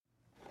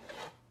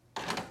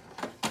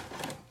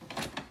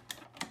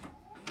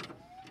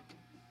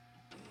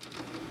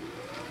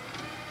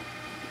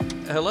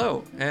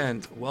Hello,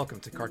 and welcome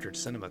to Cartridge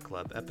Cinema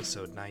Club,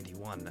 episode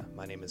 91.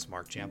 My name is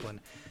Mark Champlin,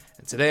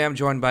 and today I'm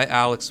joined by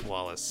Alex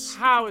Wallace.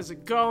 How is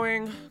it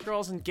going,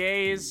 girls and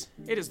gays?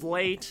 It is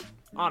late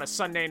on a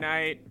Sunday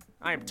night.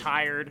 I am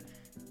tired,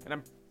 and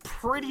I'm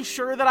pretty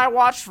sure that I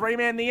watched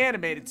Rayman the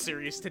Animated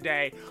Series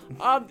today.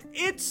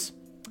 It's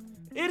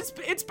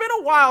been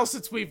a while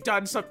since we've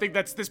done something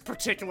that's this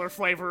particular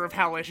flavor of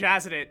hellish,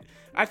 hasn't it?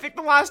 I think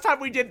the last time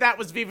we did that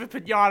was Viva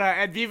Pinata,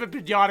 and Viva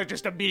Pinata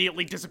just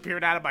immediately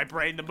disappeared out of my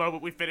brain the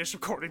moment we finished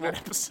recording that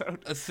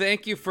episode.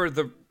 Thank you for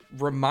the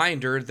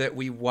reminder that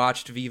we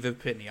watched Viva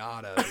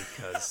Pinata,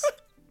 because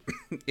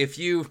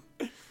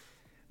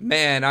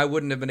I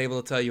wouldn't have been able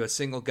to tell you a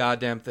single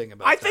goddamn thing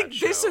about that I think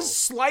this is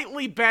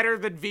slightly better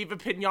than Viva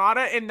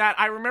Pinata in that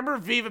I remember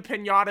Viva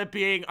Pinata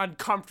being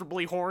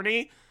uncomfortably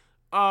horny,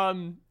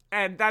 and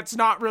that's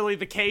not really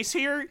the case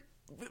here.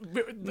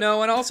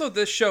 No, and also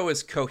this show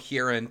is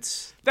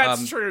coherent.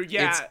 That's true,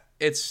 yeah.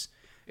 It's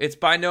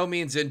by no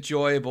means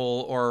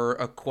enjoyable or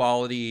a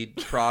quality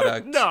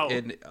product No.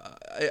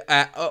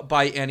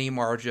 By any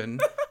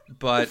margin,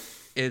 but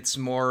it's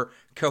more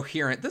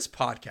coherent. This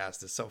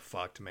podcast is so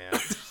fucked, man.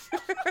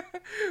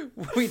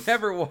 We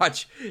never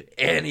watch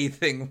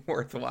anything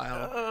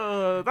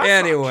worthwhile. That's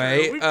anyway,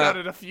 not true. We've done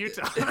it a few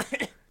times.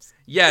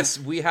 Yes,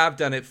 we have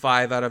done it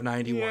 5 out of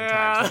 91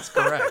 times. That's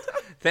correct.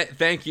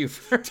 Thank you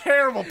for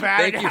terrible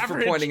batting Thank you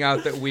average. for pointing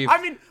out that we've.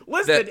 I mean,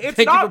 listen, it's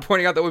thank not. you for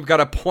pointing out that we've got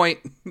a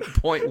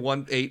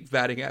 .18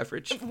 batting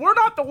average. We're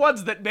not the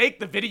ones that make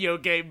the video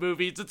game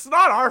movies. It's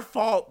not our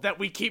fault that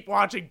we keep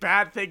watching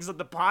bad things on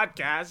the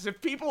podcast.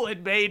 If people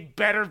had made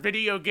better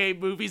video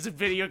game movies and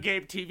video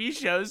game TV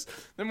shows,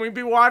 then we'd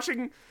be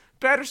watching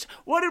better.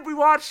 What did we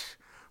watch?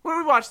 What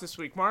did we watch this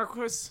week, Mark?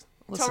 Tell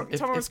me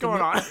what's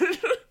going on.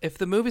 If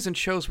the movies and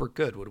shows were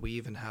good, would we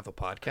even have a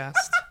podcast?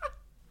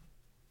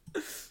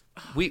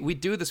 We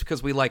do this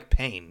because we like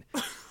pain.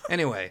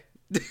 Anyway.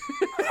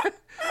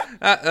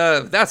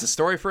 That's a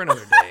story for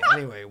another day.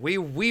 Anyway,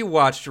 we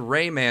watched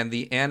Rayman,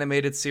 the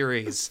animated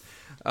series.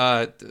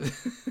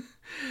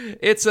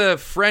 It's a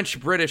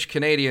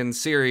French-British-Canadian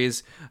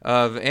series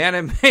of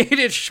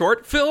animated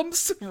short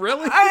films.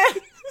 Really?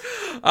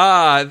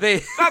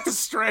 That's a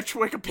stretch,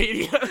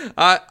 Wikipedia.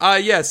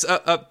 Yes,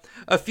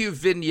 a few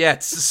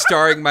vignettes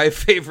starring my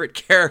favorite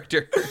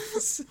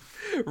characters,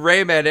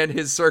 Rayman and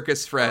his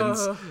circus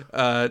friends.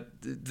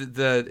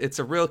 It's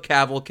a real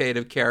cavalcade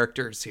of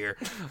characters here.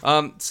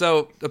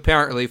 So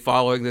apparently,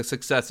 following the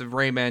success of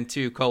Rayman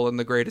 2: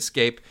 The Great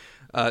Escape,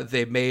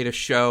 they made a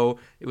show.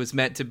 It was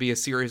meant to be a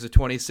series of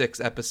 26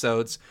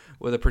 episodes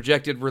with a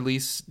projected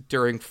release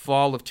during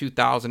fall of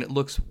 2000. It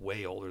looks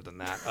way older than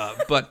that,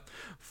 but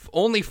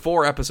only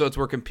 4 episodes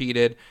were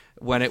completed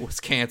when it was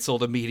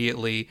canceled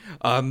immediately,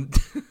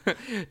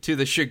 to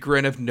the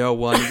chagrin of no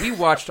one. We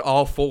watched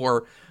all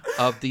 4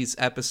 of these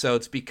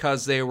episodes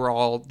because they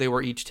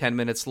were each 10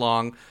 minutes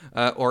long,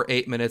 or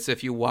 8 minutes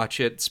if you watch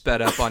it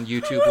sped up on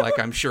YouTube, like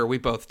I'm sure we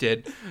both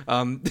did.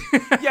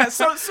 Yeah.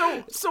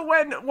 So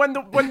when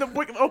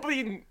the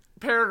opening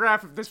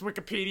paragraph of this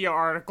Wikipedia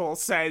article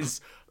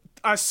says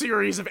a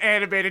series of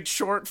animated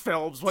short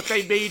films, what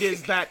they mean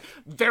is that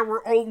there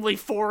were only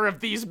 4 of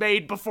these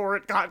made before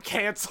it got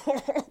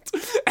canceled,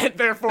 and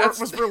therefore it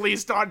was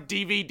released on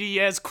DVD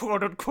as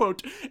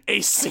quote-unquote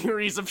a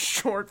series of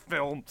short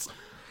films.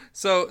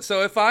 So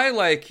if I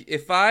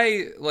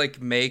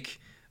make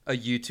a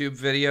YouTube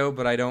video,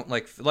 but I don't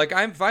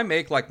if I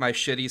make like my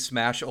shitty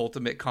Smash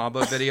Ultimate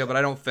Combo video, but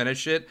I don't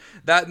finish it,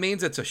 that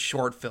means it's a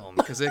short film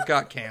because it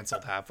got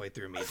canceled halfway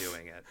through me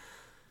doing it.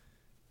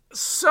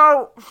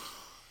 So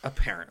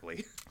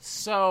apparently.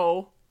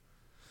 So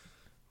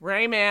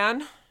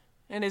Rayman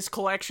and his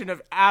collection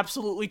of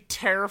absolutely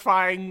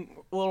terrifying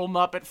little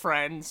Muppet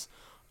friends,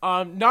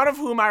 none of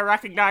whom I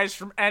recognize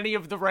from any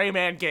of the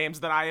Rayman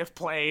games that I have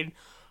played,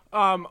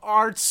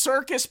 are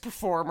circus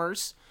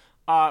performers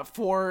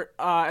for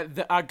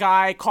a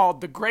guy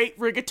called the Great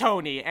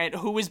Rigatoni, and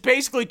who is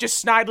basically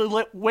just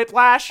Snidely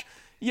Whiplash.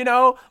 You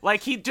know,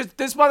 like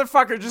this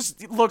motherfucker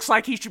just looks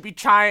like he should be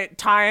tying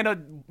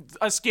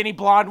a skinny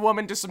blonde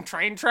woman to some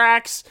train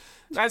tracks.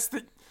 That's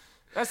the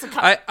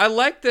kind. I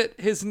like that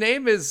his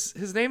name is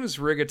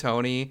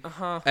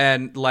Rigatoni,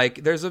 and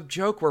like there's a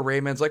joke where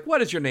Rayman's like,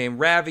 "What is your name?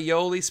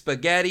 Ravioli,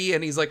 spaghetti?"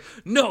 And he's like,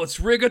 "No, it's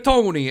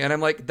Rigatoni." And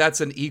I'm like, "That's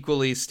an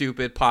equally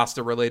stupid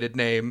pasta related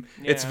name."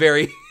 Yeah. It's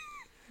very.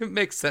 It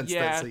makes sense.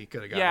 Yeah, that he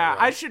could have got yeah. it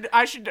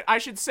right. I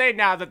should say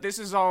now that this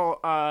is all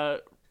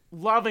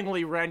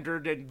lovingly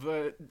rendered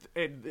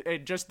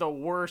in just the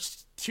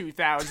worst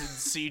 2000s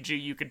CG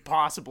you could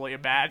possibly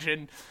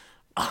imagine.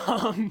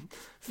 I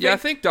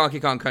think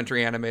Donkey Kong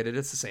Country Animated,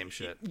 it's the same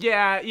shit.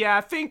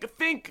 Yeah. Think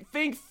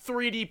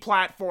 3D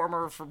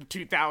platformer from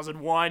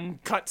 2001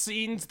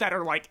 cutscenes that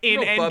are like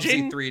in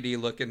engine, Bubsy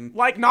 3D looking,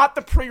 like not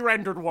the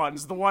pre-rendered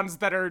ones, the ones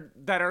that are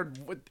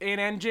in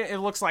engine. It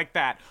looks like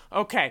that.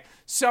 Okay,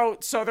 so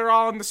they're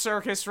all in the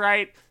circus,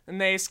 right? And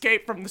they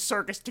escape from the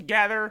circus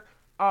together.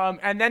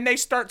 And then they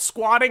start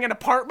squatting an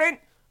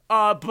apartment.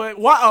 But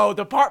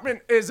the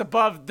apartment is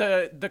above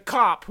the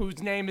cop,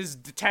 whose name is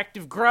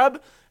Detective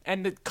Grubb.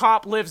 and the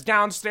cop lives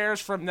downstairs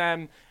from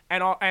them,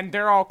 and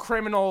they're all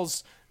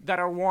criminals that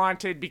are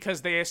wanted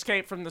because they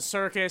escaped from the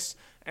circus,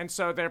 and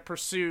so they're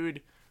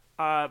pursued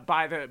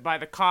by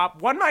the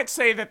cop. One might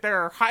say that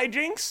there are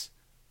hijinks,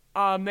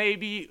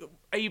 maybe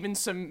even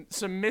some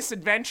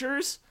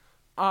misadventures,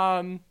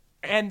 and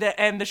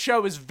the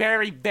show is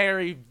very,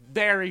 very,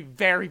 very,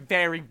 very,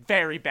 very,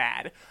 very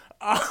bad.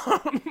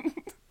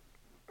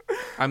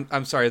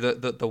 I'm sorry.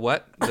 The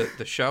what?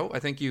 The show? I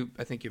think you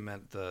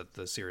meant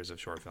the series of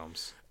short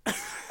films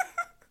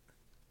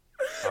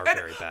are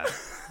very bad.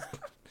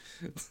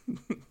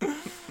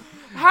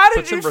 How did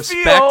Put some you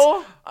respect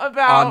feel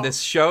about on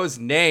this show's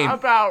name?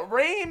 about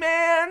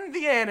Rayman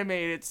the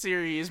animated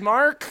series,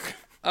 Mark?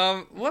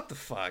 What the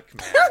fuck,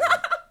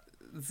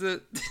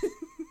 man?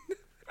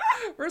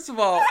 First of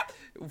all,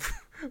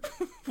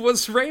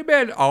 was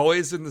Rayman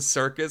always in the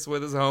circus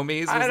with his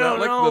homies? Was I don't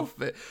know.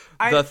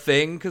 The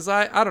thing? Because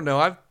I don't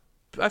know.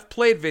 I've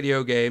played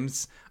video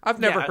games. I've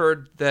never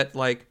heard that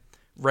like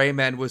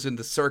Rayman was in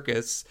the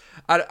circus.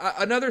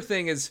 Another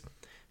thing is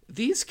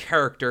these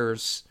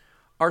characters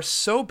are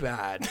so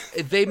bad.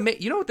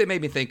 You know what they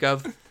made me think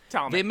of?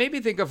 Tell me. They made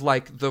me think of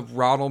like the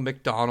Ronald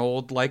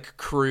McDonald like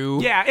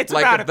crew. Yeah, it's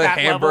like about at the that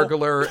level.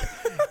 Hamburglar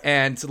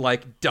and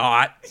like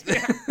Dot.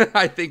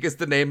 I think is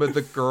the name of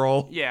the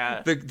girl.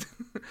 Yeah.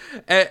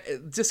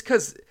 Just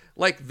because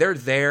like they're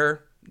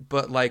there,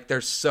 but like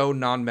they're so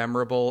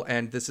non-memorable,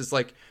 and this is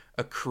like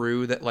a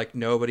crew that like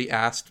nobody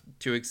asked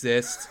to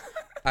exist.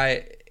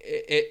 And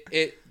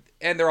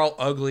they're all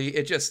ugly.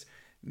 It just.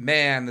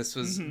 Man, this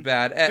was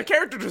bad. The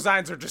character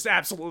designs are just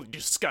absolutely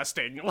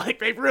disgusting. Like,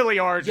 they really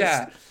are just...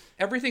 Yeah,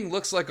 everything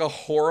looks like a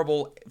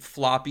horrible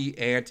floppy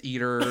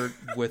anteater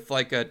with,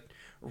 like, a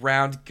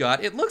round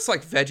gut. It looks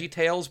like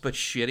VeggieTales, but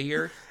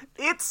shittier.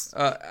 It's...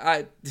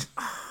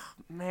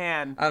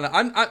 Man. I don't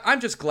know. I'm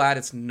just glad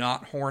it's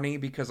not horny,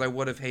 because I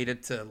would have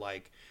hated to,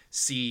 like,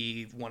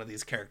 see one of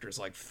these characters,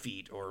 like,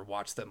 feet or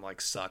watch them,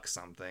 like, suck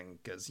something,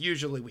 because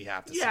usually we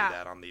have to see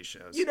that on these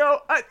shows. You know,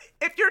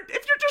 if you're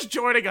just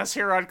joining us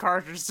here on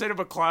Cartridge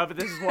Cinema Club, and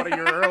this is one of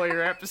your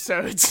earlier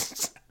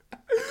episodes,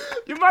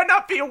 you might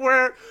not be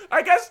aware,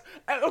 I guess,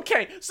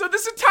 okay, so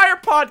this entire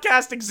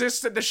podcast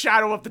exists in the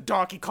shadow of the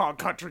Donkey Kong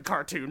Country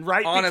cartoon,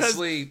 right?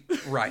 Honestly,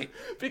 right.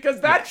 Because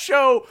that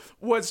show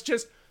was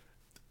just,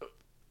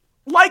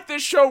 like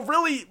this show,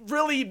 really,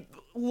 really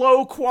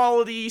low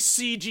quality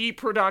CG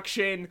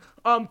production,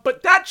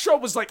 but that show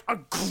was like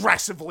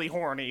aggressively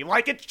horny.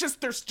 Like it's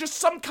just, there's just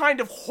some kind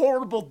of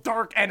horrible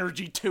dark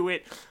energy to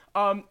it,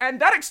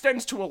 and that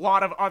extends to a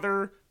lot of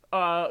other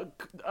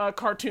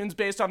cartoons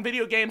based on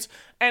video games.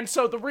 And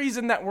so the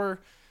reason that we're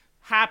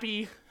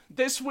happy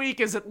this week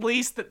is at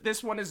least that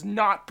this one is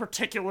not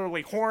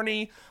particularly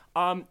horny.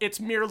 It's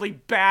merely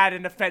bad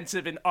and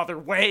offensive in other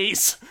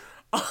ways.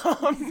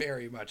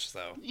 Very much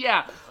so.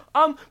 Yeah.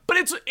 But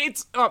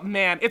it's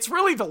man, it's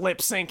really the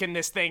lip sync in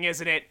this thing,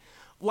 isn't it?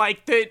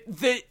 Like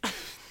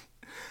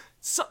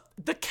so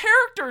the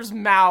characters'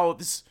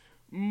 mouths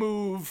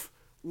move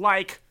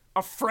like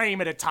a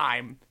frame at a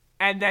time,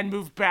 and then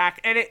move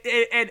back, and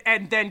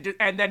and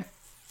then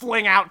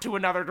fling out to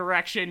another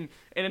direction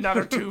in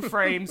another 2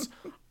 frames.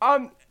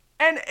 And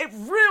it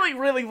really,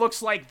 really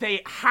looks like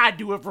they had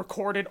to have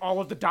recorded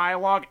all of the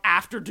dialogue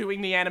after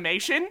doing the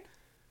animation.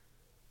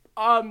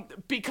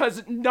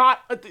 Because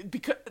not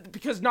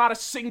a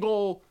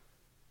single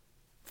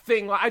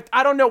thing.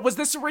 I don't know. Was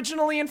this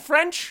originally in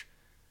French?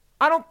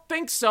 I don't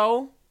think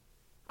so.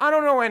 I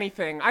don't know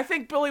anything. I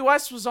think Billy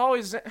West was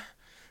always...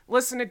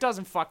 Listen, it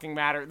doesn't fucking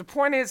matter. The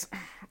point is...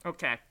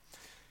 Okay.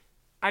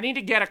 I need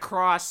to get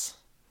across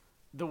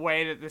the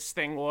way that this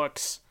thing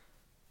looks.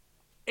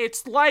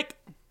 It's like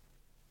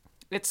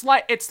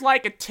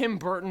a Tim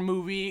Burton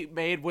movie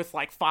made with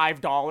like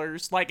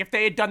 $5. Like if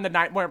they had done The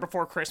Nightmare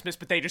Before Christmas,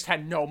 but they just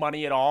had no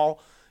money at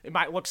all, it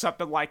might look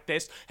something like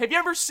this. Have you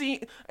ever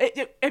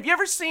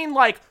seen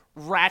like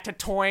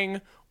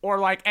Ratatouille or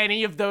like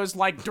any of those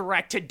like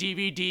direct to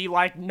DVD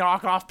like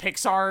knockoff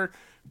Pixar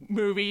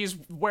movies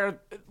where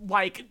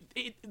like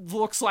it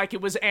looks like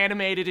it was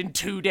animated in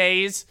 2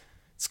 days?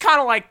 It's kind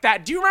of like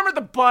that. Do you remember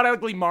the Butt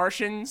Ugly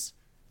Martians?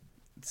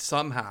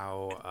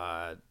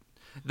 Somehow,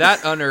 that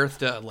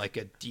unearthed like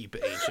a deep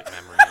ancient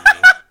memory in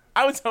me.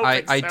 I was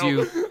hoping I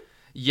do.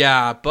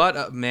 Yeah,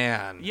 but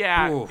man.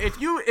 Yeah, ooh.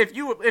 if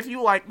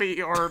you like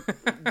me or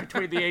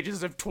between the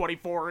ages of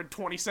 24 and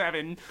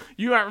 27,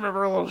 you might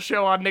remember a little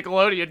show on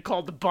Nickelodeon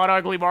called The Butt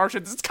Ugly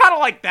Martians. It's kind of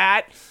like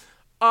that.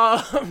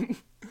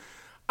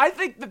 I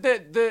think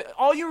that the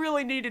all you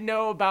really need to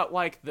know about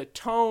like the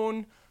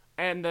tone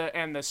and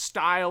the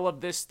style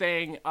of this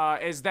thing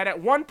is that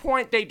at one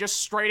point they just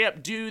straight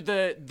up do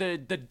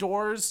the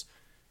doors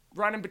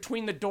running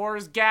between the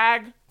doors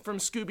gag from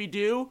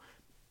Scooby-Doo.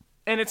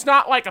 And it's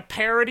not like a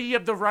parody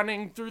of the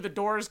running through the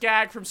doors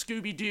gag from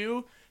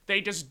Scooby-Doo. They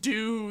just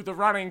do the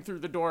running through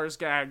the doors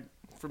gag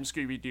from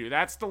Scooby-Doo.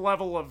 That's the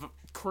level of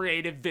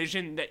creative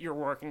vision that you're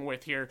working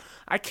with here.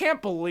 I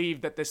can't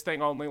believe that this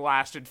thing only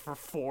lasted for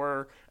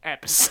 4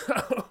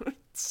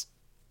 episodes.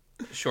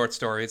 Short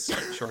stories.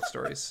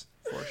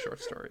 4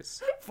 short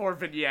stories. 4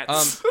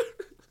 vignettes.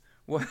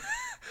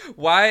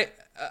 Why?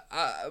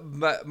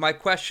 My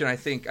question, I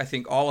think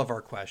all of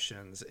our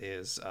questions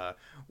is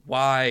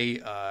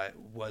why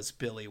was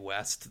Billy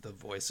West the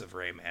voice of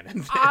Rayman in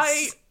this?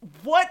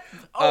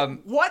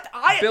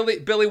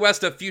 Billy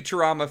West of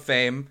Futurama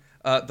fame,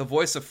 the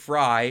voice of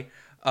Fry,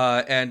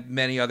 and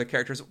many other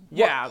characters.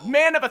 Yeah,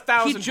 man of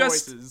 1,000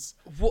 voices.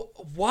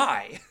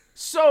 Why?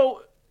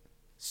 So,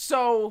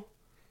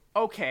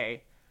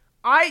 okay.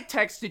 I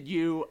texted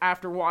you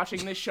after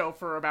watching this show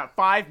for about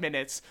 5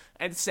 minutes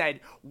and said,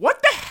 what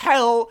the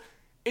hell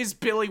is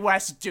Billy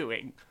West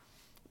doing?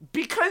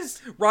 Because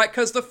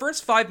the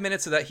first 5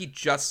 minutes of that, he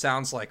just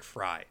sounds like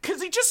Fry.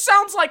 Because he just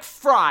sounds like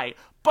Fry,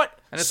 and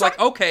it's like,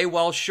 okay,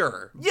 well,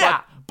 sure.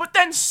 Yeah, but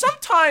then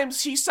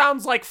sometimes he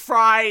sounds like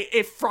Fry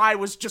if Fry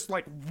was just,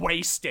 like,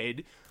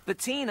 wasted.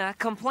 Bettina,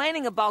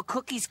 complaining about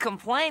Cookie's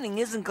complaining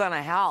isn't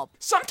gonna help.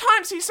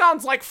 Sometimes he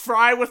sounds like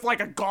Fry with, like,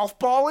 a golf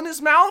ball in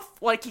his mouth.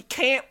 Like, he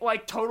can't,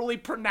 like, totally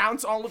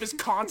pronounce all of his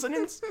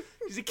consonants.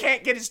 Because he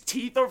can't get his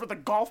teeth over the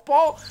golf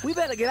ball. We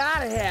better get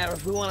out of here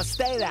if we want to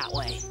stay that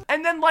way.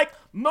 And then, like,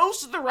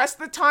 most of the rest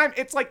of the time,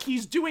 it's like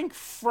he's doing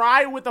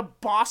Fry with a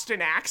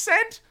Boston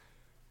accent.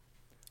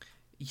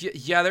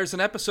 Yeah, there's an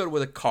episode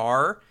with a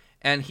car,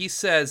 and he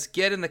says,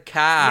 get in the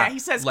car. Yeah, he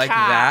says like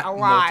car that a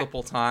lot.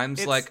 multiple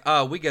times. Like,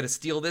 oh, we gotta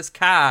steal this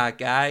car,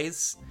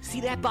 guys. See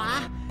that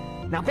bar?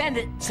 Now bend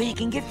it so you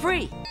can get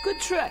free.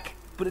 Good trick.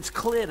 But it's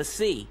clear to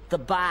see the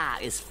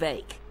bar is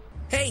fake.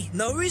 Hey,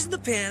 no reason to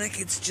panic.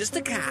 It's just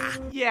a car.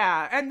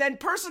 Yeah, and then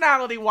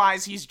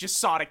personality-wise, he's just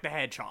Sonic the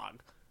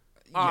Hedgehog.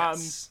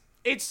 Yes.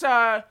 It's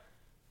a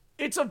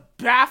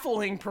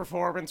baffling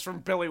performance from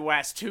Billy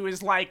West, who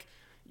is like,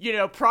 you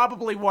know,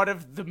 probably one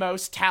of the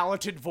most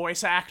talented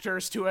voice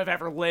actors to have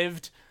ever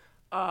lived.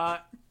 I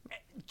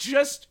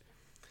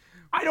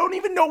don't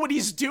even know what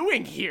he's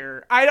doing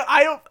here. I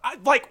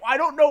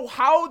don't know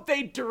how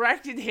they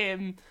directed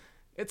him.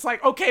 It's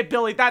like, okay,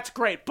 Billy, that's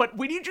great, but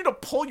we need you to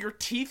pull your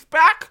teeth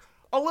back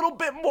a little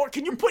bit more.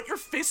 Can you put your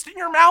fist in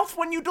your mouth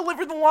when you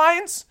deliver the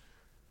lines?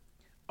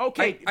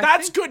 Okay,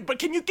 that's good, but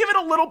can you give it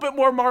a little bit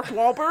more Mark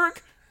Wahlberg?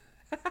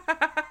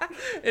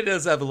 It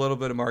does have a little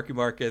bit of Marky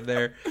Mark in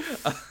there.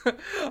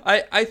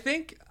 I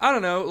think, I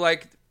don't know,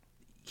 like,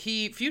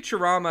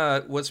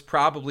 Futurama was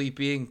probably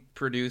being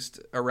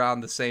produced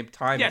around the same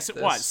time. Yes, it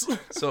was.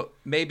 So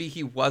maybe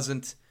he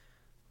wasn't,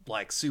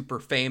 like, super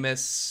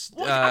famous.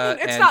 Well, I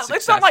mean,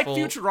 it's not like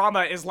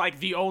Futurama is like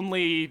the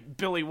only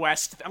Billy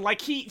West.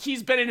 Like,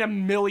 he's been in a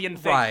million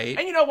things. Right.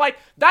 And you know, like,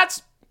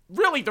 that's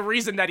really the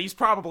reason that he's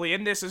probably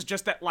in this, is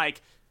just that,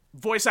 like,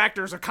 voice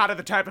actors are kind of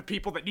the type of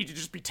people that need to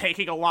just be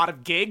taking a lot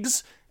of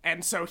gigs,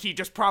 and so he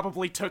just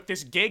probably took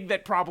this gig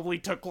that probably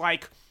took,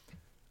 like,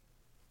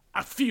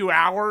 a few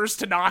hours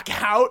to knock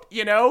out,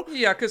 you know?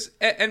 Yeah, because,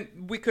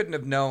 and we couldn't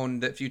have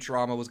known that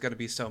Futurama was going to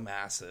be so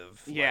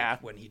massive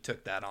when he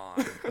took that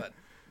on, but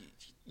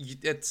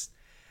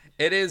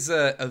it is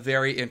a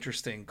very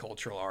interesting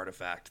cultural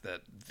artifact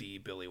that the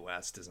Billy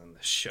West is in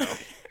this show.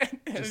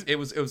 It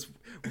was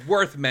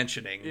worth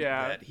mentioning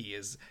that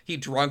he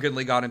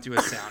drunkenly got into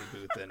a sound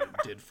booth and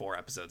did 4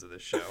 episodes of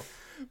this show.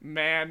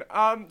 Man,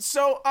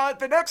 so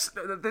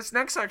this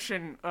next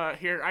section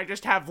here I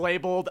just have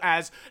labeled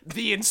as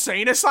the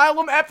Insane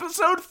Asylum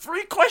episode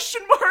 3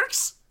 question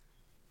marks.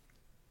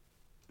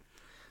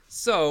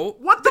 So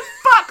what the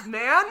fuck,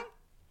 man?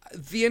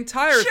 The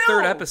entire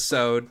third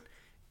episode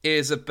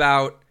is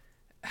about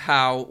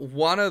how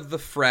one of the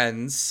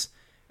friends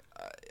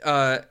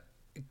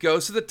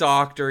goes to the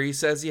doctor. He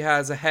says he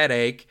has a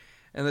headache,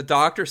 and the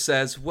doctor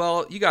says,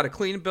 well, you got a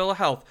clean bill of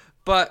health,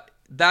 but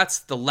that's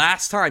the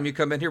last time you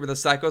come in here with a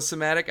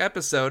psychosomatic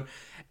episode.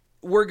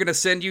 We're going to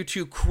send you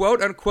to,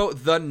 quote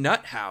unquote, the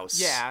nut house.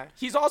 Yeah.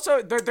 He's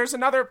also, there's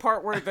another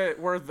part where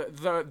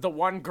the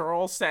one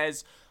girl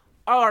says,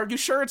 oh, are you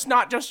sure it's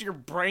not just your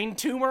brain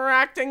tumor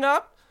acting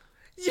up?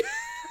 Yeah.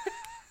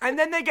 And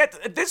then they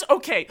get this.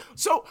 Okay,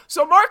 so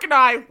Mark and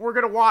I were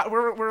gonna watch.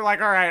 We're like,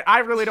 all right, I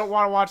really don't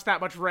want to watch that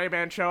much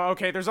Rayman show.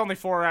 Okay, there's only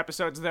 4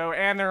 episodes though,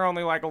 and they're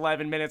only like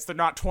 11 minutes. They're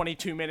not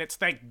 22 minutes.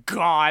 Thank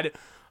God.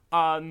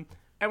 And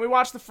we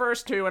watched the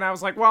first 2, and I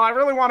was like, well, I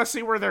really want to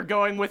see where they're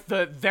going with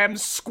them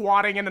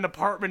squatting in an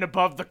apartment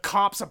above the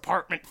cop's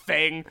apartment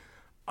thing,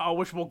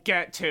 which we'll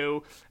get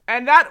to.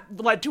 And that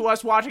led to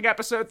us watching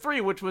episode 3,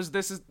 which was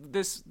this is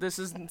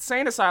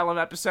Insane Asylum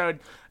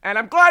episode. And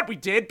I'm glad we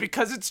did,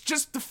 because it's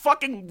just the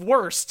fucking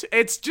worst.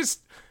 It's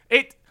just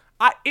go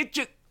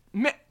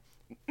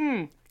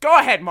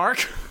ahead,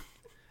 Mark.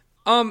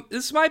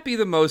 This might be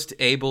the most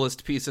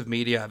ableist piece of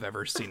media I've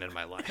ever seen in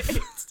my life.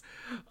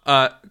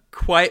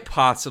 Quite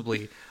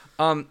possibly.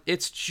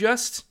 It's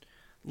just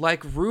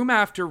like room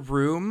after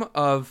room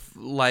of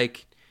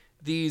like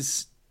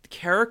these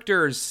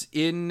characters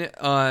in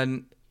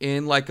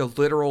like a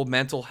literal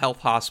mental health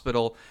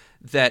hospital,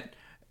 that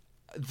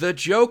the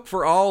joke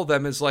for all of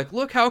them is like,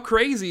 look how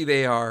crazy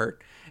they are,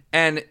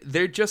 and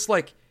they're just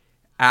like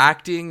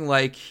acting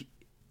like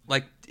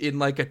in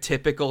like a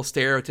typical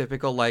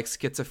stereotypical like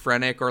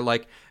schizophrenic or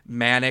like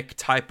manic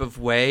type of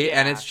way.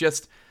 And it's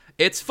just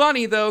It's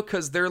funny, though,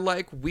 because they're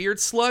like weird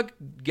slug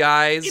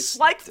guys. It's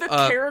like the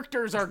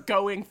characters are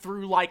going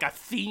through like a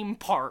theme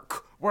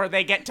park where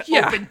they get to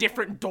open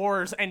different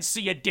doors and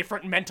see a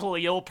different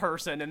mentally ill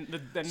person, and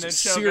the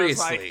show goes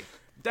like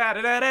da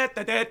da da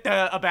da da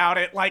da about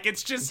it. Like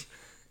it's just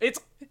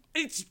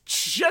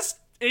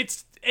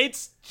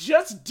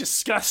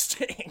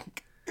disgusting.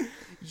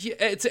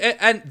 Yeah,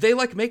 and they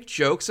like make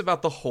jokes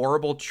about the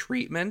horrible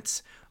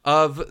treatment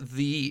of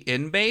the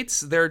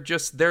inmates. They're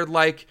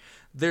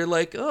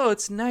like, oh,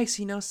 it's nice,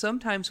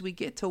 sometimes we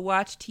get to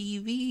watch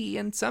TV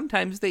and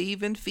sometimes they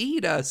even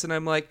feed us. And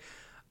I'm like,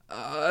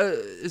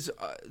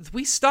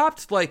 we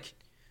stopped like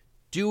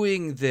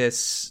doing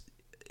this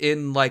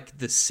in like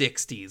the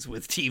 60s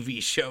with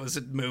TV shows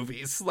and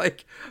movies.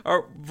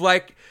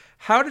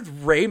 How did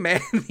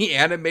Rayman the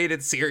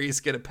animated series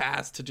get a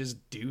pass to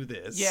just do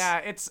this? Yeah,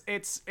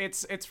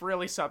 it's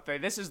really something.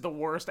 This is the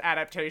worst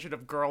adaptation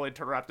of Girl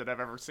Interrupted I've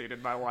ever seen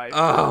in my life.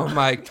 Oh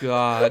my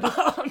god.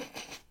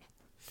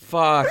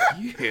 Fuck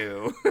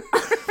you.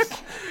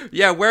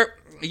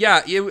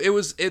 It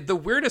was the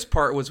weirdest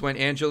part was when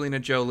Angelina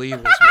Jolie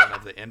was one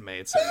of the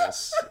inmates in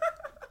this.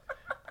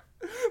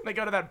 They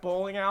go to that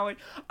bowling alley.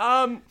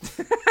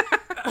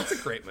 That's a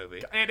great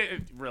movie.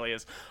 It really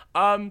is.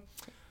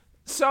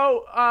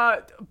 So,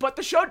 but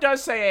the show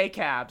does say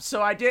ACAB,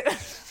 so I did...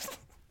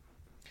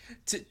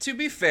 To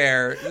be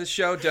fair, the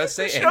show does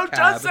say ACAB. The show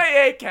does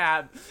say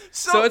ACAB.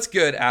 So it's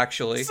good,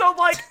 actually. So,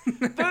 like,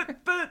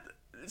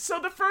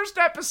 the first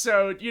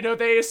episode,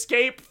 they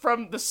escape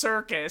from the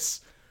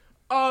circus,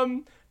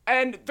 and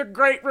the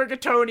great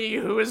Rigatoni,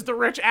 who is the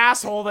rich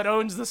asshole that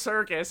owns the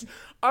circus,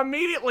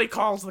 immediately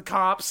calls the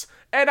cops,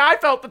 and I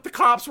felt that the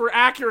cops were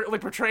accurately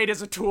portrayed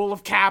as a tool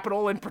of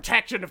capital and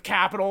protection of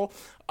capital,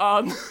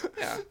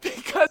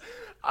 because,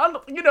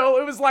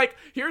 it was like,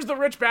 here's the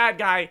rich bad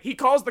guy, he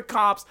calls the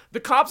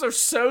cops are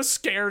so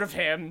scared of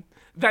him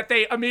that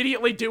they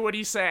immediately do what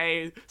he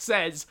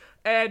says,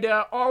 and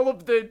all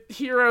of the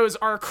heroes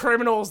are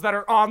criminals that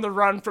are on the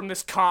run from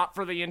this cop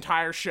for the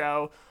entire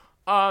show.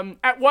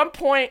 At one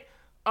point,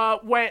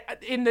 when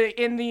in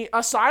the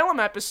asylum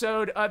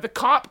episode, the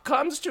cop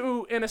comes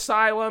to an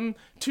asylum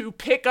to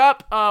pick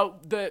up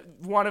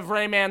one of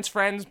Rayman's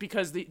friends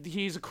because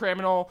he's a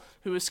criminal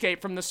who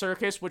escaped from the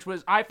circus, which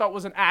I thought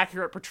was an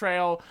accurate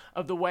portrayal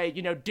of the way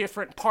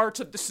different parts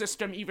of the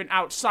system, even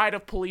outside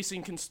of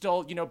policing, can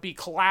still be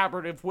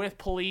collaborative with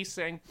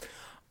policing.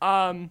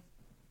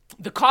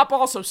 The cop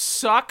also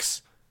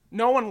sucks.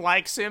 No one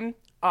likes him.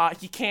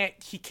 He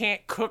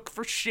can't cook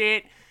for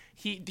shit.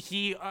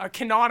 He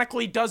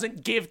canonically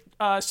doesn't give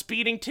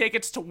speeding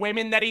tickets to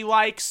women that he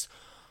likes.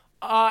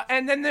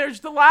 And then there's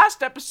the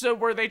last episode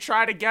where they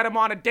try to get him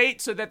on a date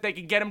so that they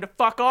can get him to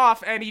fuck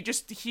off, and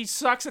he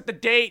sucks at the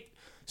date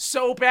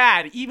so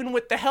bad, even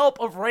with the help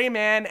of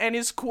Rayman and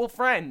his cool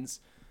friends.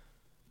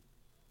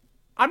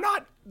 I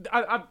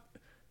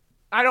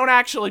don't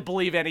actually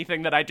believe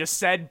anything that I just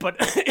said, but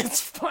it's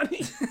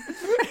funny.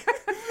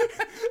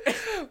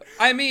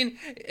 I mean,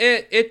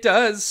 it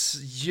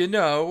does,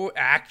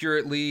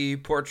 accurately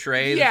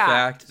portray the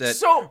fact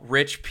that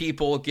rich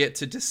people get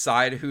to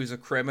decide who's a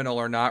criminal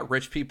or not.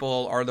 Rich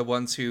people are the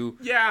ones who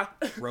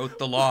wrote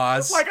the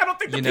laws. I don't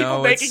think the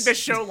people making this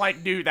show,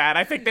 knew that.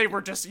 I think they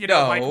were just,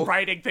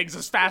 writing things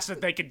as fast as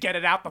they could get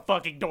it out the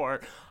fucking door.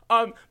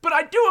 But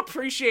I do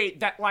appreciate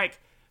that,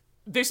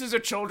 this is a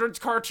children's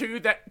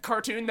cartoon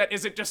that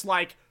isn't just,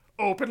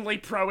 openly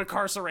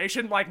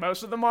pro-incarceration like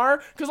most of them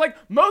are. Because,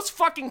 most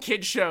fucking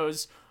kid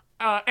shows...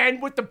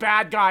 end with the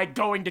bad guy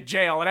going to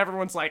jail, and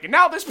everyone's like, and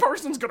now this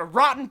person's gonna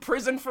rot in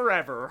prison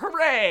forever.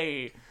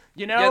 Hooray!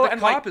 Yeah, the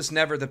cop is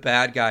never the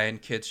bad guy in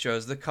kids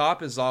shows. The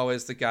cop is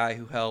always the guy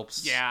who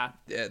helps. Yeah.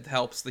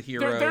 Helps the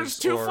heroes. There's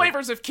two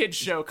flavors of kids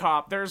show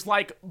cop. There's,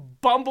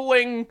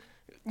 bumbling,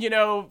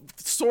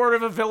 sort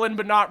of a villain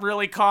but not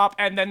really cop,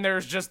 and then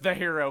there's just the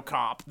hero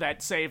cop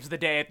that saves the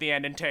day at the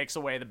end and takes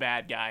away the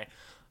bad guy.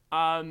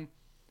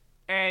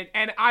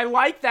 And I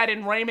like that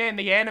in Rayman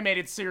the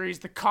animated series,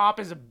 the cop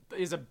is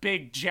a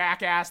big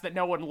jackass that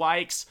no one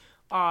likes,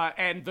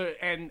 and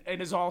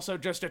is also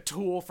just a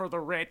tool for the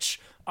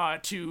rich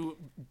to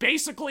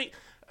basically.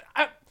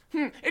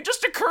 It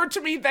just occurred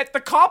to me that the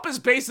cop is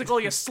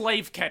basically a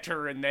slave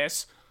catcher in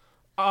this.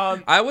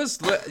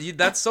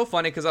 That's so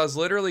funny because I was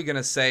literally going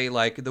to say,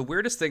 the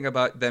weirdest thing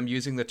about them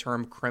using the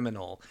term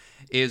criminal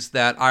is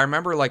that I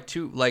remember,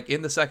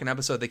 in the second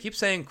episode, they keep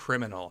saying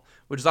criminal,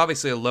 which is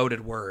obviously a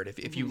loaded word.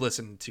 If you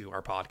listen to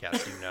our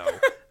podcast, you know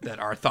that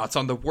our thoughts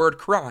on the word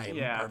crime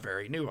are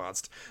very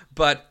nuanced.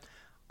 But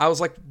I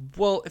was like,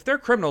 well, if they're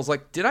criminals,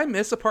 did I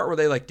miss a part where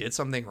they, did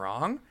something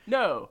wrong?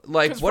 No.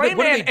 What did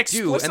they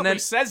do? And then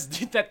says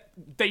that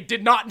they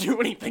did not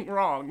do anything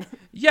wrong.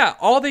 Yeah,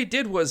 all they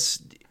did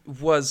was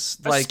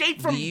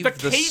escape from the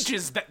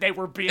cages that they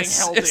were being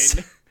held in.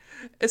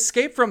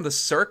 Escape from the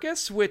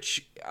circus,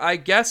 which I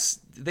guess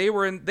they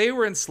were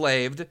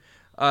enslaved,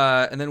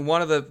 and then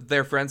one of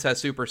their friends has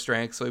super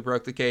strength, so he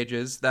broke the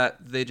cages.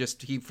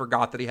 He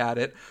forgot that he had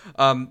it.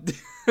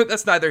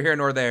 That's neither here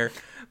nor there.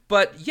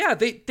 But yeah,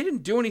 they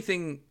didn't do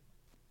anything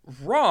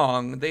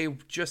wrong. They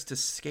just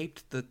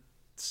escaped the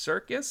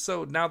circus,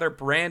 so now they're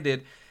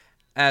branded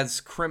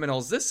as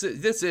criminals. This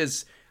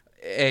is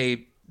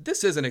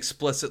an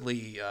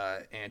explicitly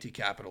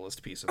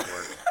anti-capitalist piece of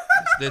work.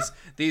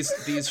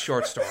 These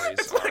short stories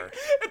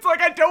It's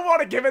like I don't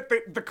want to give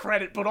it the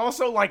credit, but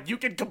also like you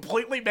can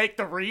completely make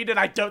the read, and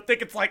I don't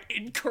think it's like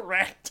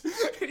incorrect.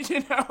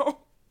 You know.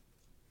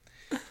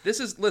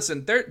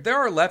 Listen, there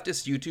are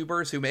leftist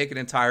YouTubers who make an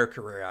entire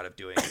career out of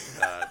doing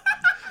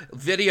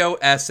video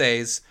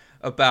essays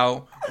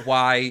about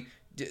why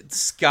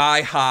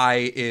Sky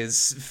High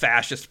is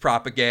fascist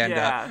propaganda.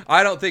 Yeah.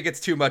 I don't think it's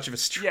too much of a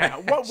stretch. Yeah,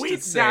 what we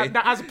to say.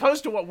 now, as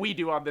opposed to what we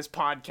do on this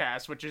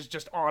podcast, which is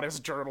just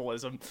honest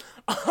journalism.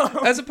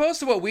 As opposed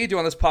to what we do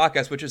on this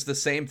podcast, which is the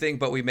same thing,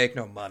 but we make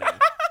no money.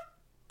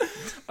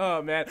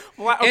 Oh man.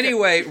 Well, okay.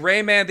 Anyway,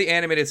 Rayman the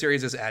animated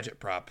series is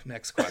agitprop.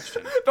 Next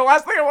question. The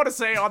last thing I want to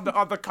say on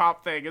the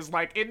cop thing is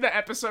like in the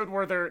episode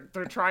where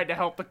they're trying to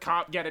help the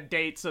cop get a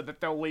date so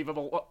that they'll leave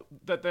him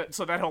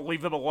so that he'll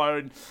leave them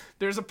alone.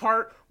 There's a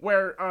part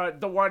where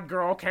the one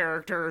girl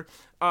character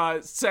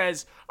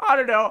says, I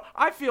don't know,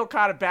 I feel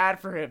kind of bad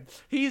for him.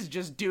 He's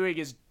just doing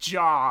his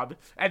job,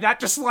 and that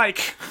just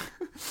like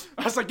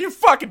I was like, you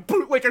fucking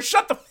bootlicker,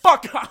 shut the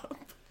fuck up.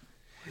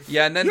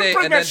 Yeah, and then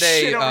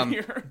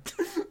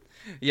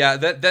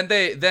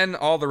then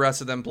all the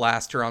rest of them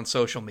blast her on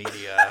social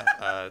media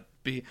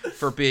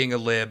for being a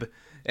lib,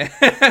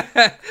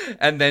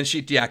 and then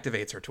she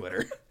deactivates her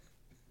Twitter.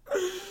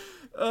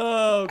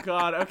 Oh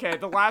god. Okay,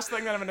 the last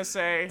thing that I'm gonna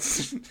say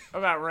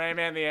about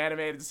Rayman the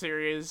animated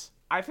series,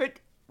 I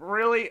think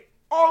really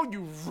all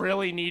you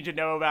really need to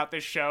know about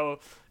this show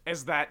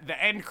is that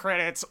the end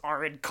credits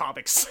are in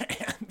Comic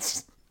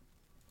Sans.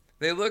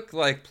 They look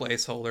like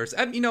placeholders,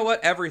 and you know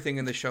what? Everything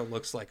in the show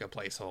looks like a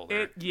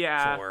placeholder.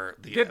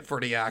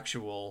 For the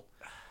actual.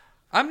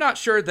 I'm not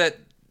sure that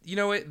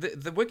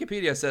the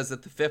Wikipedia says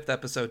that the 5th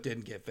episode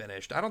didn't get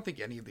finished. I don't think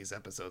any of these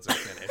episodes are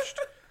finished.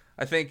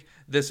 I think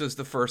this was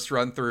the first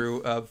run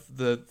through of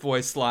the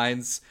voice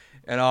lines,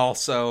 and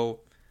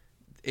also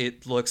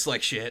it looks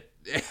like shit.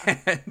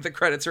 And the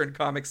credits are in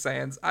Comic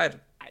Sans. I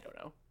don't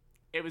know.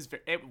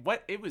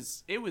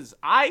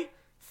 I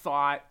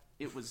thought.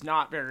 It was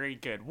not very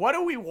good. What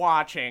are we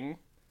watching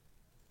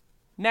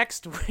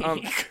next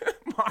week,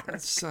 Mark?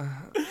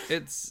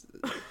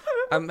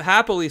 I'm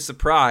happily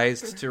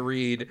surprised to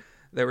read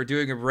that we're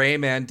doing a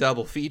Rayman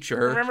double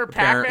feature. Remember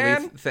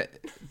Pac-Man?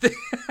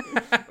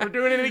 We're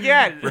doing it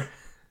again.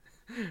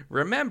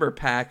 Remember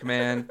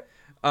Pac-Man?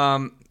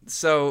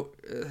 So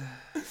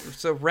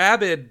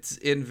Rabbids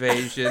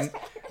Invasion,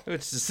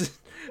 which is,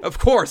 of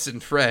course, in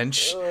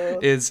French,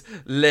 is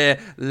Le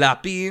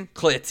Lapin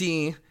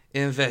Crétin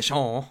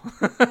Invasion,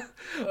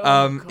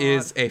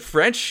 is a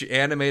French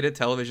animated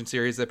television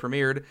series that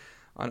premiered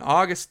on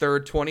August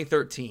 3rd,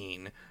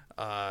 2013.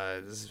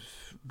 Raving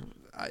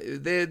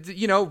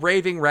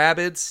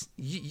Rabbids.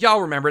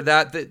 Y'all remember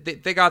that?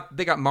 They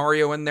got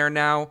Mario in there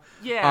now.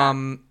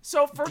 Yeah.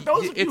 So for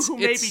those of you who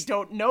maybe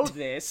don't know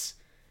this,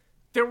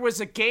 there was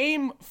a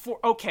game for...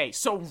 Okay,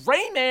 so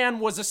Rayman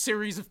was a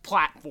series of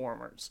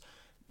platformers.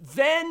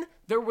 Then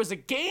there was a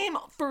game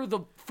for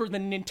the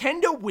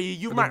Nintendo Wii.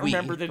 You might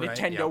remember the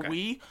Nintendo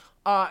Wii.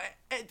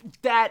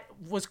 That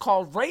was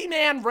called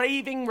Rayman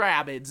Raving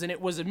Rabbids, and it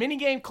was a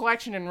minigame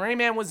collection, and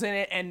Rayman was in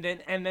it. And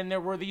then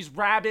there were these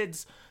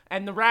Rabbids,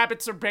 and the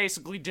rabbits are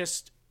basically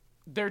just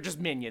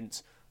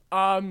minions.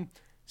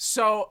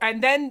 So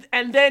and then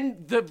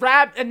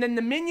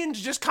the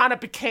minions just kind of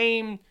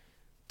became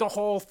the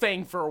whole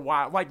thing for a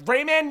while. Like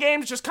Rayman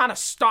games just kind of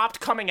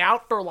stopped coming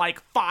out for like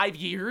 5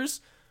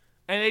 years.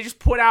 And they just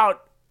put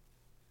out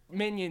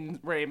Minion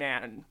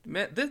Rayman.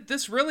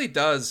 This really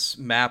does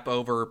map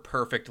over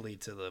perfectly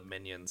to the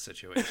Minion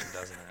situation,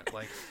 doesn't it?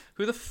 Like,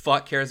 who the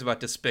fuck cares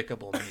about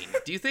Despicable Me?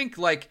 Do you think,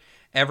 like,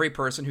 every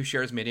person who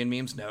shares Minion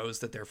memes knows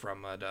that they're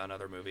from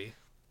another movie?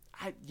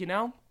 I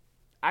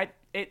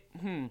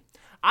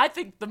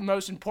think the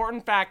most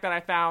important fact that I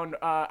found...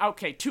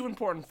 two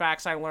important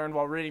facts I learned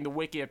while reading the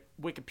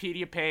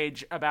Wikipedia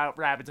page about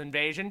Rabbids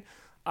Invasion...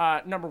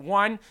 Number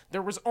one,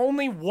 there was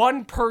only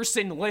one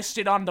person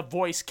listed on the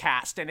voice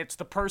cast, and it's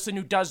the person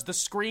who does the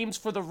screams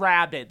for the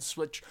Rabbids,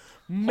 which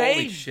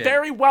may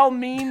very well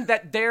mean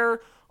that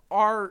there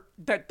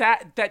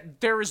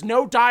is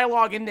no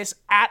dialogue in this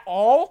at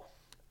all.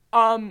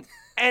 And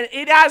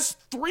it has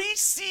 3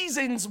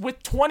 seasons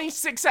with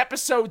 26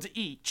 episodes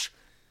each.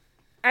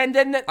 And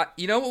then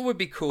you know what would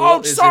be cool?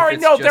 Oh, sorry,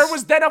 no, there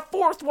was then a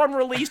 4th one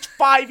released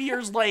 5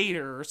 years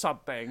later or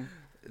something.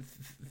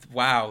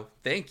 Wow,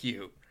 thank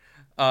you.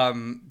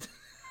 You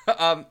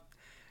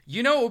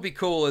know what would be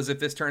cool is if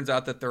this turns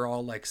out that they're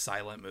all like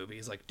silent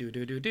movies, like do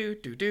do do do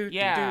do do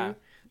yeah.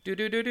 do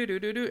do do do do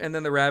do do, and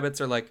then the rabbits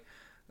are like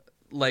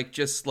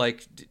just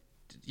like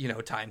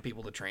tying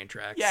people to train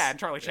tracks. Yeah, and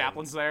Charlie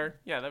Chaplin's there.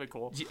 Yeah, that'd be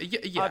cool.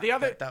 Yeah,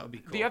 that would be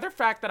cool. The other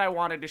fact that I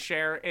wanted to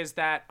share is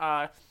that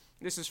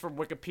this is from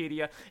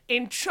Wikipedia.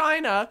 In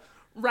China,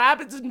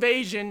 Rabbids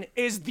Invasion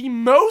is the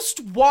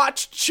most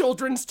watched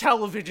children's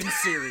television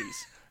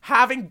series.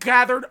 having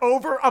gathered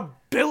over 1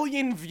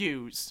 billion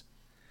views.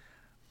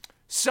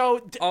 So,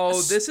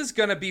 this is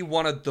gonna be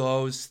one of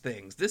those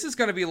things. This is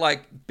gonna be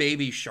like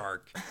Baby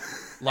Shark,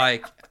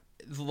 like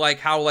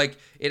how like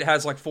it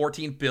has like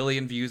 14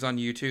 billion views on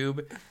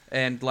YouTube,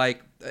 and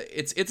like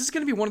it's just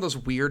gonna be one of those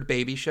weird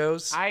baby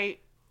shows.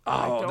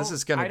 This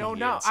is gonna be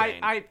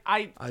insane.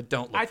 I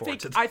don't look forward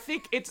to this. I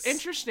think it's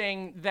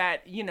interesting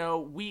that we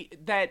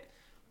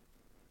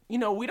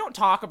don't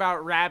talk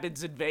about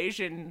Rabbids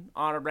Invasion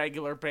on a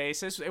regular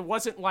basis. It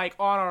wasn't like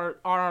on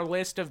our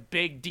list of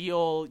big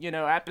deal,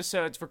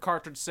 episodes for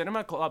Cartridge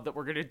Cinema Club that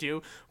we're going to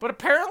do, but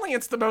apparently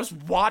it's the most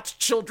watched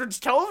children's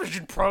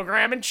television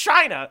program in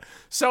China.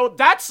 So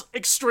that's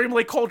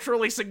extremely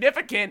culturally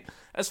significant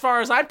as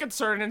far as I'm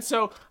concerned. And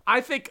so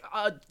I think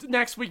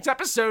next week's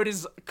episode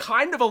is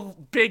kind of a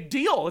big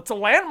deal. It's a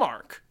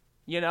landmark.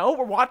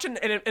 We're watching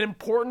an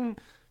important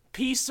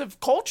piece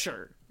of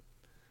culture.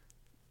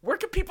 Where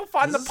can people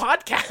find the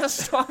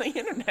podcast on the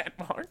internet,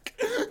 Mark?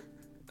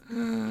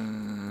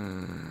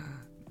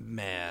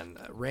 Man,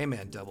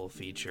 Rayman double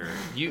feature.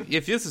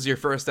 If this is your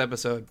first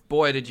episode,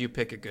 boy, did you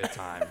pick a good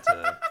time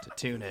to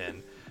tune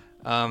in.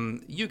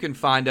 You can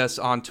find us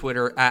on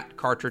Twitter at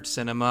Cartridge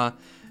Cinema.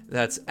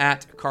 That's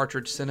at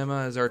Cartridge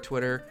Cinema is our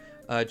Twitter.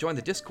 Join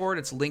the Discord.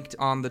 It's linked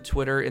on the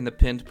Twitter in the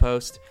pinned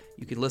post.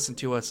 You can listen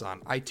to us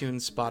on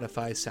iTunes,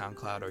 Spotify,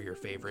 SoundCloud, or your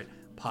favorite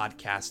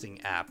podcasting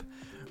app.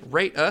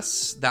 Rate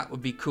us, that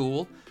would be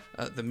cool.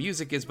 The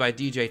music is by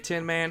DJ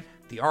Tin Man.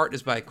 The art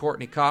is by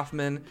Courtney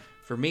Kaufman.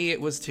 For me,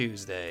 it was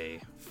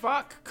Tuesday.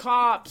 Fuck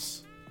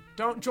cops.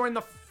 Don't join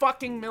the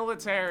fucking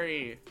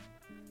military.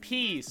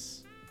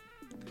 Peace.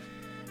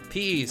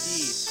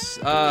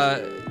 The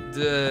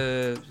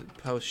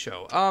post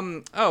show.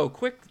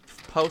 Quick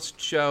post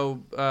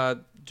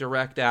show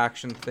direct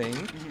action thing.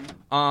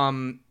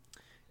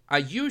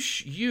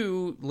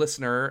 You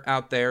listener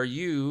out there,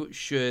 you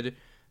should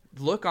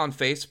look on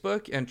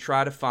Facebook and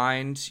try to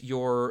find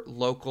your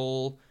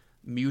local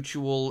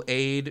mutual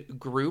aid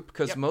group,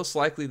 because most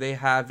likely they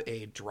have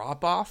a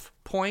drop-off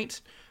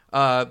point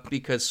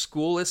because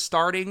school is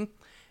starting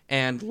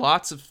and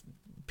lots of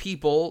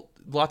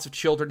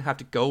children have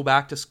to go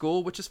back to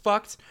school, which is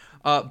fucked.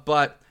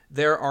 But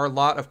there are a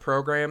lot of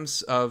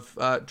programs of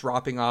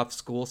dropping off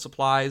school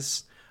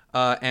supplies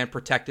and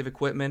protective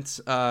equipment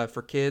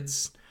for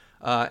kids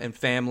and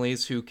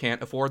families who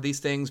can't afford these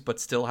things but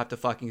still have to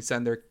fucking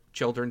send their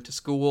children to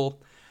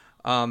school.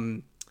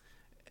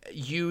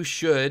 You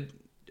should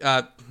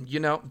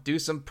do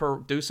some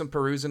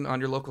perusing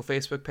on your local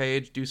Facebook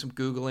page, do some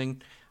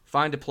Googling,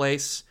 find a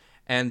place,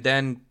 and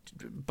then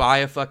buy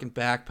a fucking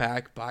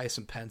backpack, buy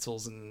some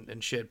pencils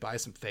and shit, buy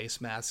some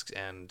face masks,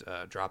 and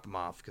drop them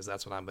off, because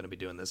that's what I'm going to be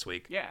doing this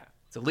week. Yeah.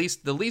 It's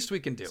the least we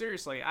can do.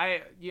 Seriously,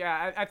 I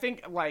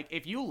think like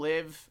if you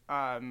live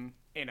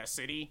in a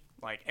city,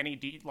 like any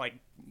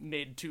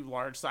mid to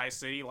large size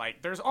city,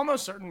 like there's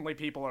almost certainly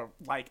people are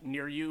like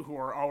near you who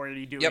are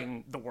already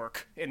doing the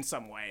work in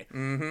some way.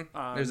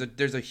 Mm-hmm.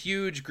 There's a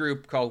huge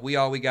group called We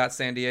All We Got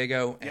San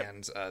Diego,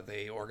 and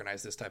they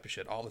organize this type of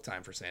shit all the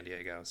time for San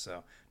Diego.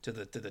 So to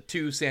the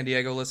two San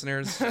Diego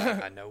listeners,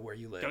 I know where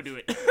you live. Don't do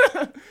it.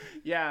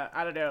 Yeah,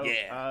 I don't know.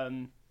 Yeah.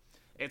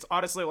 It's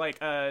honestly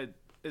like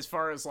as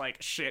far as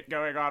like shit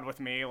going on with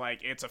me,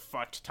 like it's a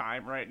fucked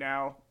time right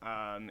now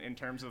in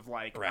terms of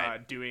like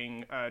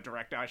doing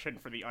direct action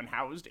for the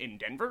unhoused in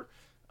Denver.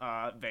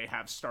 They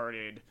have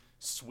started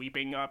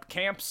sweeping up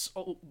camps,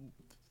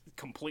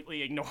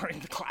 completely ignoring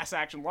the class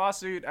action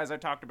lawsuit, as I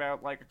talked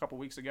about like a couple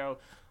weeks ago.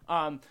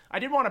 I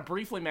did want to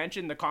briefly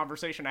mention the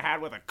conversation I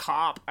had with a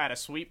cop at a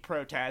sweep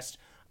protest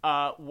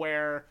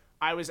where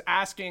I was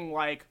asking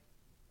the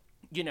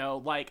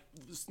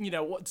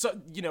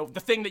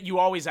thing that you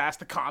always ask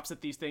the cops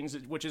at these things,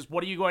 which is,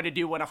 what are you going to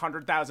do when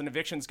 100,000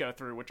 evictions go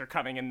through, which are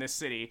coming in this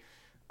city?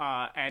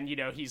 And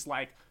he's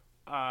like,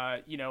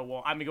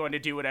 well, I'm going to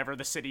do whatever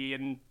the city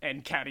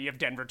and county of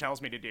Denver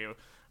tells me to do.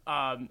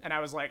 And I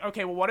was like,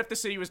 okay, well, what if the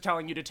city was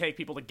telling you to take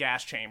people to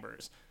gas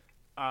chambers?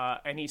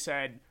 And he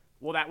said,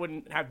 well, that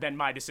wouldn't have been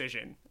my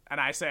decision. And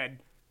I said,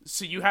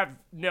 so you have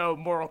no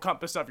moral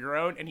compass of your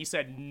own? And he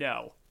said,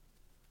 no.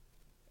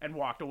 And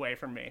walked away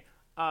from me.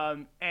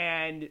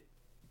 And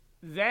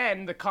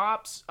then the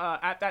cops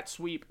at that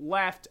sweep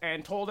left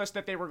and told us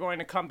that they were going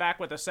to come back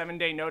with a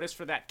 7-day notice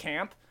for that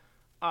camp.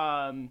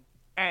 And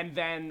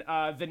then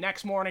the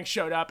next morning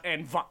showed up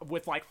and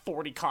with like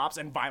 40 cops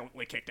and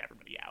violently kicked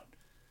everybody out.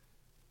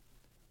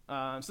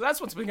 So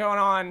that's what's been going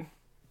on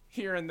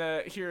here in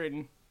the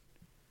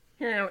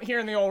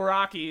old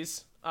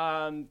Rockies.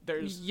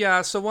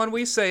 So when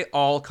we say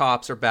all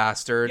cops are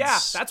bastards, yeah,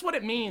 that's what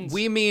it means.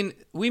 We mean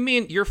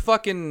your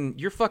fucking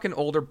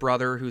older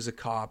brother who's a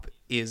cop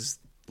is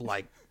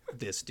like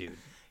this dude.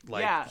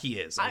 Like, yeah, he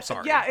is. I'm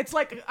sorry. Yeah, it's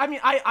like, I mean,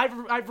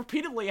 I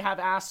repeatedly have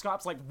asked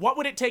cops, like, what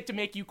would it take to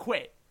make you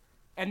quit?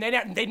 And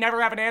they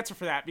never have an answer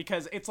for that,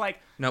 because it's like,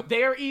 nope.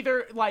 They are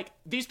either, like,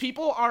 these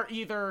people are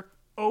either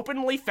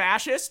openly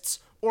fascists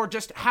or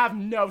just have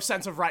no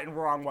sense of right and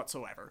wrong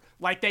whatsoever.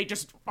 Like, they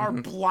just are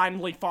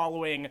blindly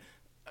following,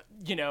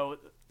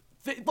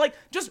 like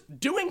just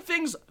doing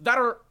things that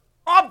are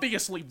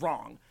obviously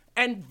wrong,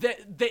 and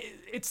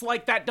it's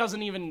like that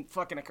doesn't even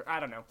fucking occur. I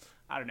don't know.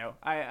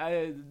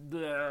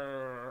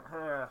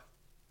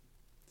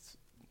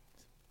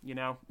 You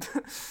know.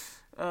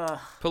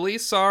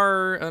 Police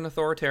are an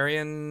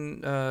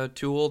authoritarian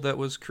tool that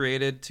was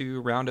created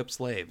to round up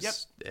slaves.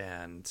 Yep.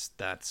 And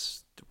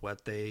that's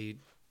what they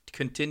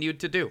continued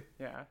to do.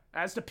 Yeah,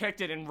 as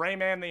depicted in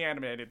Rayman the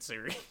animated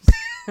series.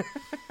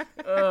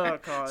 Oh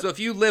god. So if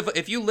you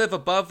live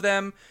above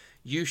them,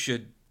 you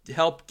should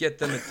help get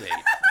them a date.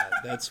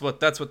 That's what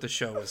the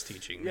show was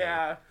teaching.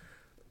 Yeah.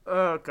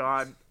 Oh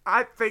god.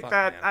 I think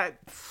I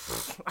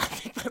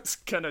think that's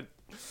gonna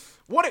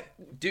what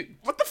the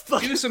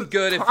fuck? Do some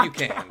good if you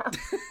can.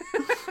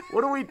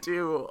 What do we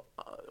do?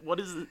 What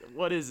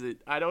is it?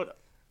 I don't.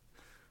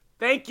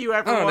 Thank you,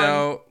 everyone. I don't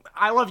know.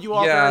 I love you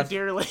all very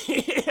dearly.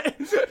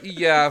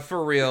 Yeah,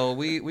 for real.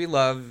 We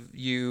love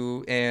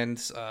you,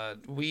 and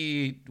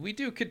we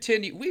do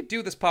continue. We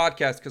do this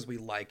podcast because we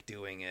like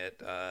doing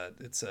it.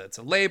 It's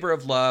a labor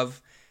of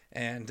love,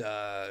 and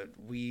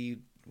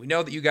we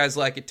know that you guys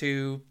like it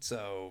too.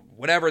 So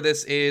whatever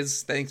this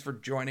is, thanks for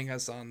joining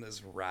us on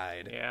this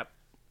ride. Yep.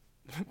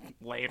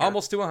 Later.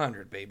 Almost to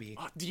 100, baby.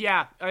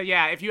 Yeah.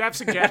 If you have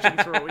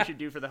suggestions for what we should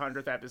do for the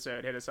 100th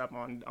episode, hit us up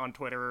on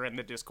Twitter or in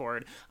the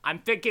Discord. I'm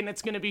thinking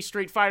it's going to be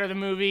Street Fighter the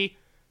movie.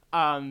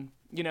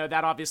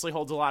 That obviously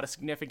holds a lot of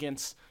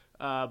significance.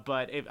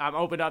 But if I'm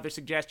open to other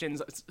suggestions.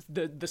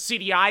 The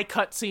CDI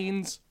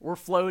cutscenes were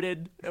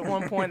floated at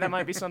one point. That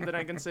might be something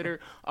I consider.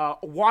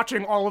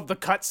 Watching all of the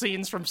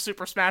cutscenes from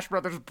Super Smash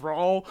Bros.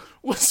 Brawl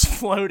was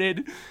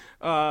floated.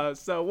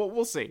 So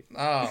we'll see.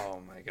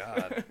 Oh my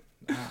god.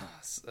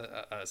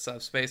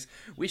 Subspace.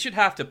 We should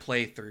have to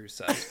play through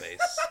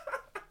Subspace.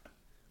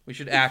 We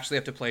should actually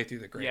have to play through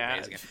the Great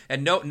Maze again.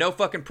 And no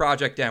fucking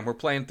Project M. We're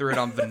playing through it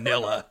on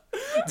vanilla.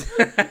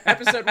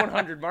 Episode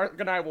 100, Mark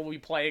and I will be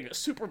playing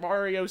Super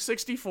Mario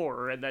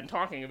 64 and then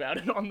talking about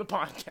it on the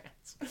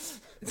podcast.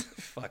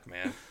 Fuck,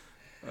 man.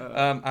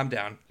 I'm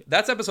down.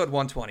 That's episode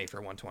 120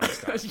 for 120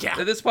 stars.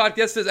 Yeah. This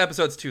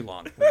episode's too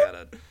long. We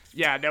gotta...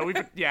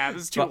 Yeah,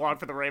 this is too long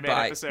for the Rayman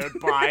episode.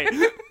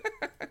 Bye.